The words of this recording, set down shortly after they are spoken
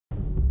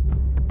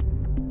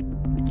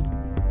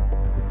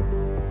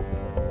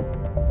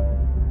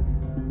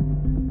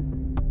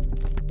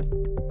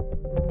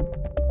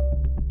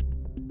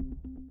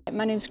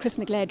My name is Chris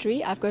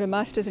McGladry. I've got a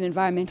Master's in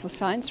Environmental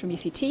Science from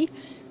UCT,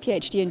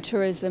 PhD in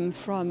Tourism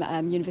from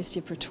University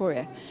of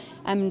Pretoria,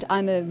 and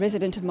I'm a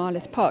resident of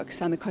Marloth Park,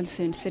 so I'm a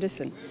concerned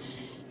citizen.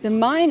 The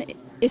mine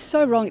is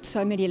so wrong at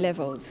so many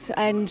levels,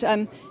 and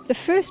the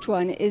first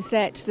one is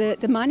that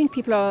the mining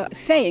people are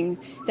saying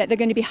that there are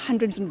going to be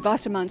hundreds and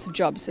vast amounts of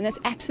jobs, and that's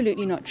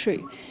absolutely not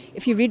true.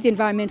 If you read the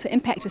Environmental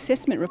Impact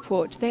Assessment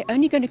report, they're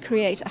only going to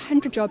create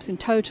 100 jobs in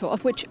total,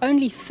 of which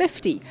only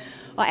 50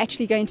 are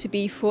actually going to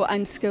be for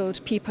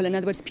unskilled people, in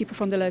other words, people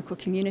from the local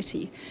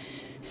community.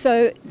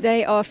 So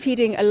they are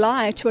feeding a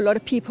lie to a lot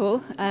of people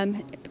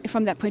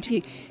from that point of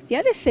view. The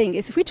other thing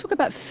is, if we talk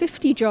about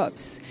 50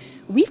 jobs,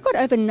 we've got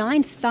over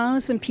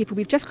 9,000 people.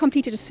 We've just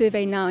completed a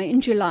survey now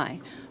in July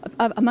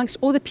amongst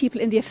all the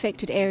people in the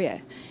affected area.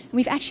 And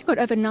we've actually got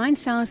over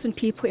 9,000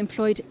 people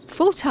employed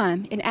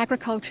full-time in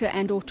agriculture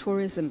and or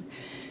tourism.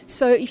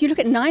 So if you look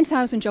at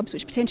 9,000 jobs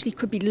which potentially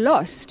could be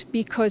lost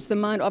because the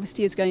mine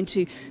obviously is going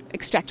to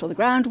extract all the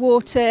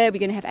groundwater, we're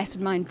going to have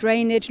acid mine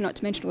drainage, not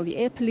to mention all the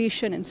air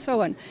pollution and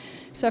so on.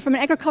 So from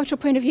an agricultural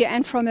point of view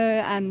and from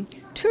a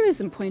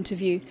tourism point of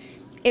view,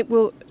 it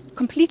will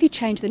completely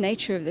change the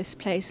nature of this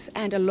place,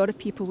 and a lot of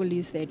people will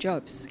lose their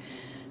jobs.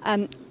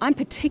 I'm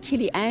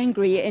particularly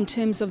angry in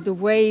terms of the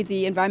way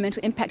the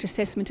environmental impact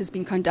assessment has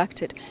been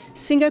conducted.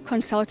 Singo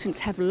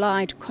consultants have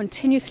lied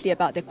continuously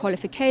about their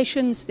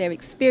qualifications, their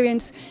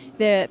experience,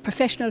 their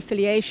professional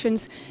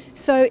affiliations.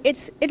 So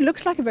it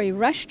looks like a very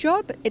rushed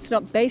job. It's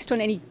not based on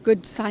any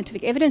good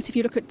scientific evidence. If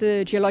you look at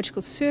the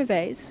geological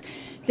surveys,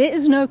 there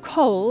is no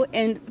coal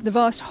in the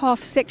vast half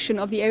section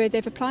of the area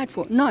they've applied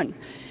for. None.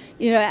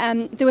 You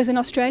know, there was an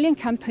Australian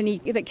company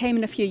that came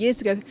in a few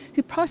years ago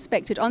who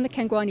prospected on the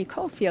Kangwani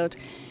coalfield,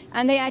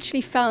 and they actually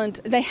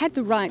found they had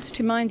the rights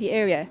to mine the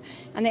area,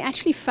 and they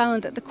actually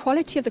found that the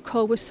quality of the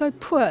coal was so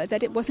poor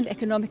that it wasn't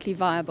economically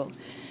viable.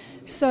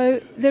 So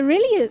there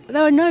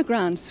are no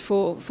grounds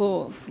for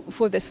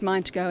this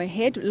mine to go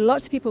ahead.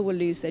 Lots of people will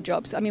lose their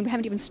jobs. I mean, we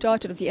haven't even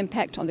started with the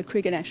impact on the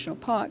Kruger National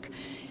Park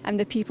and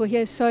the people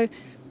here. So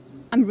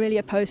I'm really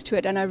opposed to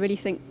it, and I really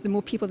think the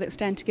more people that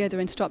stand together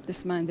and stop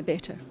this mine, the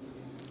better.